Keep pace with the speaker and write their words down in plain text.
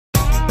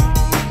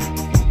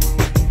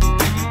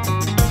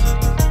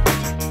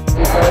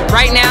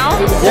Right now?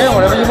 Yeah,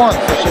 whatever you want.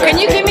 Can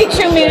you give me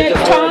 2 minutes,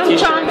 Tom?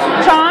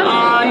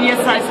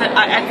 Yes,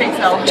 I think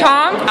so.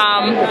 Tom,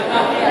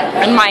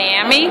 in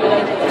Miami.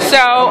 So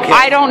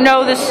I don't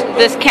know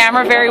this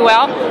camera very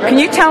well. Can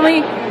you tell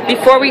me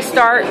before we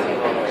start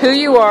who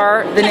you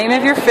are, the name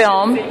of your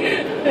film,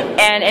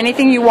 and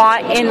anything you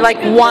want in like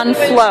one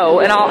flow,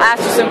 and I'll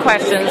ask you some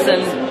questions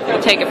and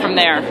we'll take it from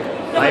there.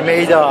 I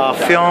made a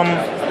film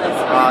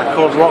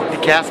called Rock the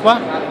Casbah.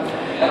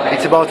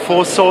 It's about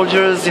 4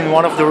 soldiers in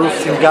one of the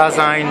roofs in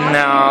Gaza in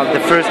the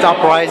first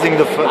uprising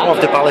of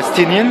the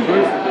Palestinian.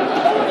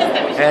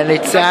 And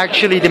it's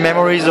actually the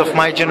memories of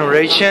my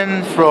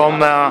generation from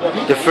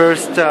the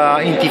first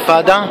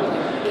intifada.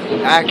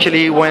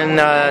 Actually, when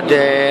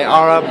the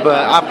Arab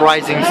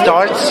uprising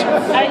starts,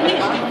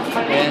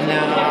 and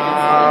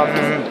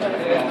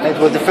it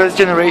was the first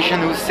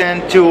generation who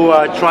sent to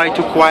try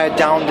to quiet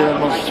down the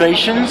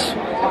demonstrations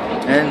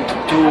and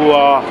to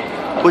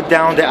put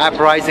down the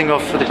uprising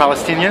of the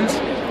Palestinians.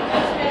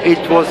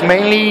 It was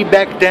mainly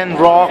back then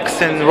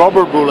rocks and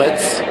rubber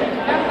bullets,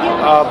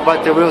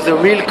 but there was a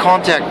real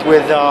contact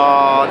with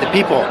the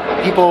people.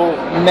 People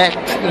met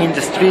in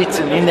the streets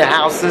and in the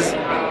houses.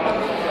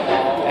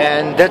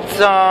 And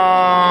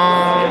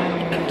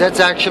that's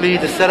actually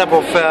the setup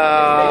of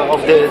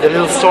the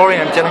little story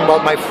I'm telling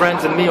about my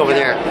friends and me over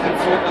there.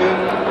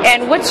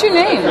 And what's your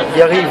name?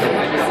 Yariv.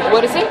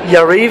 What is it?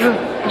 Yariv.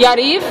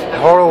 Yariv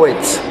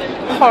Horowitz.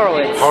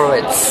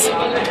 Horowitz.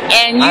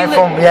 And you? I'm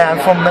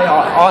from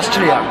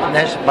Austria,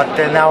 but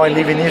now I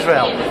live in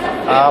Israel.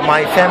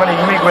 My family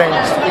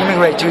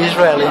immigrated to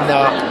Israel in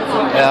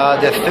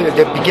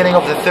the beginning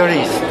of the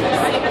 30s.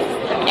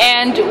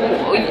 And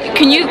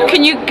can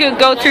you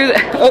go through the,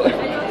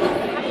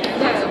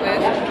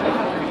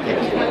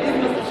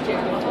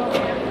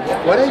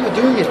 What are you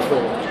doing it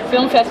for?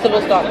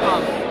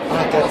 Filmfestivals.com.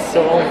 Oh, that's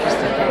so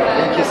interesting.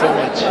 Thank you so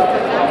much.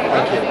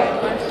 Thank you.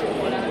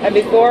 And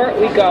before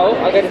we go,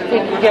 I'm going to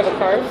take, you have a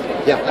card?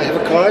 Yeah, I have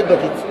a card, but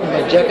it's in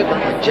my jacket, but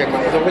my jacket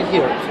is over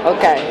here.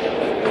 Okay.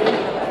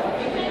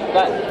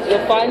 But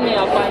you'll find me,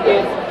 I'll find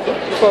you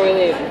before we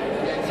leave.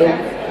 So,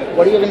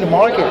 what do you have in the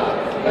market?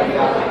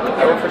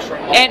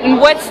 And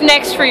what's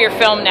next for your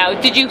film now?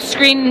 Did you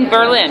screen in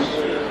Berlin?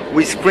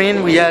 We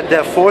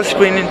had 4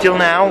 screens until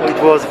now. It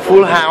was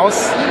full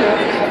house.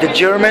 The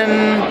German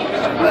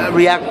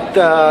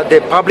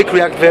the public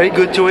react very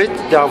good to it.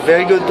 There are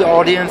very good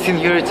audience in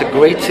here. It's a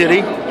great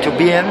city to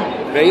be in,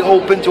 very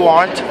open to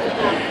art.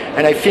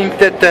 And I think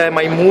that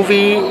my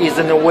movie is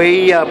in a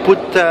way put,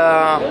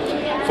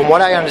 from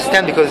what I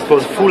understand, because it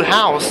was full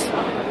house,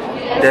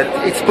 that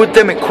it's put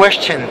them a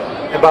question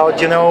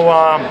about,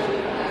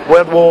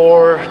 World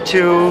War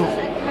II,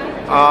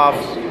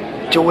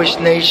 Jewish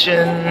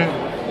nation,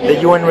 the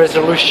UN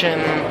resolution,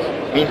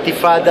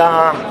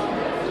 intifada,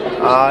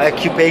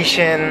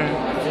 occupation,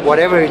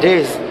 whatever it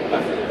is.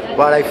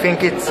 But I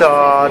think it's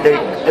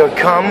they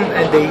come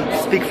and they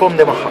speak from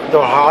their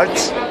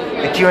hearts.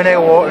 The Q&A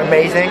were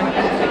amazing.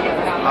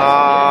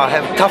 I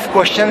have tough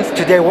questions.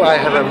 Today I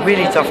have a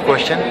really tough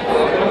question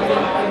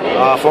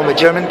from a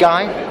German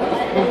guy,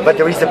 but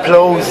there is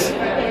applause,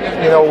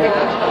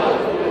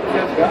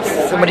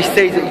 Somebody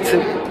says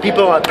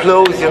people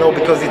applause,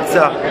 because it's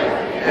a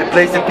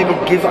place that people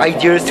give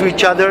ideas to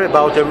each other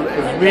about a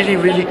really,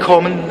 really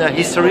common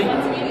history.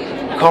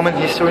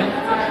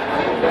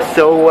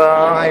 So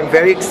I'm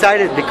very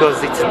excited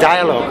because it's a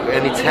dialogue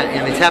and it's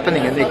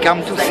happening, and they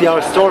come to see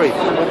our story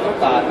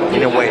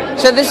in a way.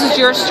 So this is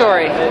your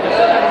story.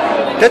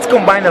 Let's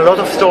combine a lot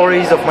of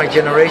stories of my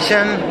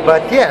generation,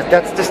 but yeah,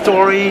 that's the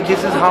story.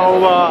 This is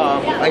how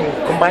I'm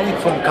combining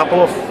from a couple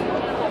of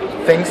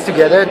things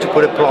together to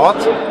put a plot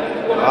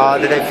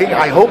that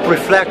I hope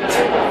reflect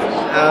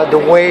the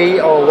way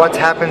or what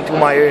happened to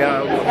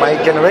my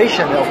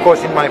generation, of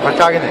course, in my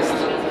protagonist.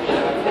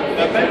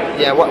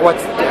 Yeah,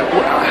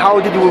 how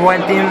did we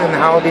went in and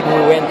how did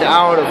we went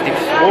out of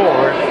this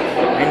war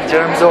in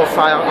terms of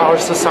our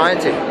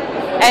society.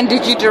 And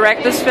did you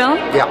direct this film?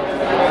 Yeah.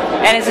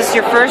 And is this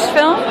your first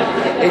film?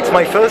 It's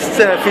my first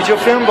feature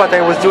film, but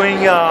I was doing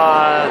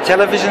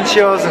television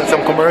shows and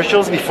some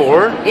commercials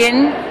before.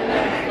 In?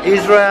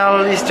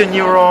 Israel, Eastern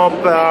Europe,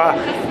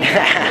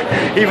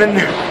 even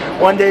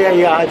one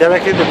day I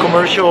directed a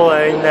commercial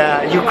in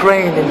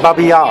Ukraine, in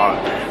Babi Yar.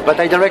 But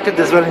I directed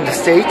as well in the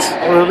States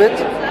a little bit,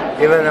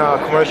 even a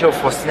commercial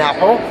for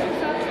Snapple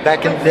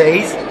back in the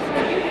days.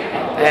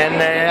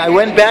 And I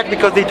went back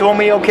because they told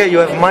me, okay, you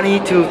have money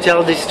to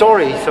tell this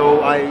story.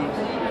 So I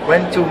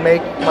went to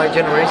make my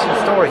generation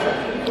story.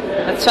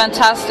 That's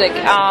fantastic.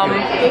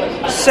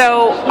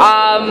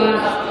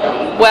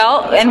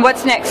 Well, and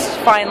what's next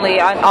finally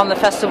on the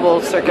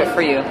festival circuit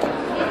for you?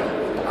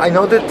 I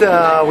know that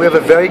we have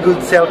a very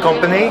good sale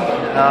company,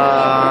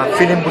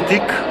 Film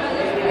Boutique,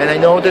 and I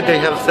know that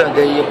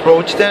they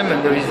approached them,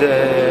 and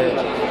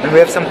and we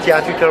have some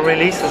theatrical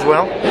release as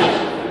well.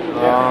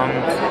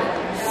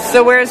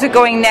 So where is it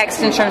going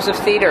next in terms of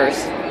theaters?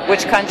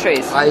 Which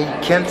countries? I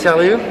can't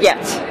tell you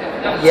yet,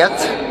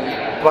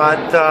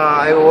 but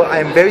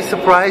I'm very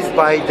surprised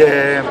by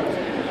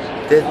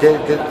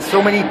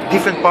so many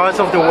different parts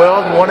of the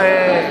world want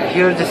to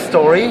hear the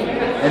story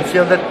and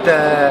feel that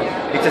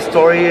it's a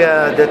story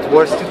that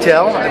worth to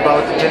tell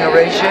about a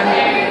generation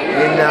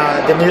in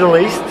the Middle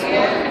East,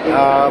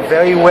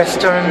 very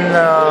Western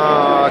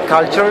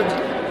cultured.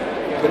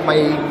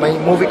 My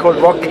movie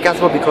called Rock the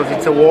Casbah because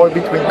it's a war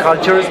between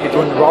cultures,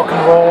 between rock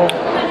and roll,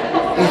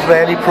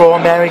 Israeli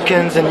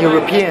pro-Americans and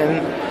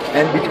European,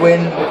 and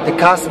between the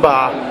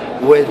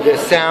Casbah with the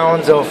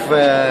sounds of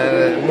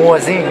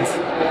muezzins.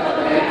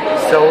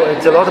 So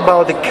it's a lot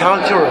about the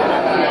cultural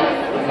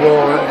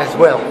war as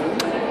well.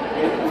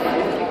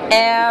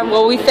 And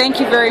well, we thank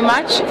you very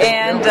much,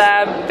 and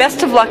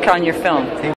best of luck on your film.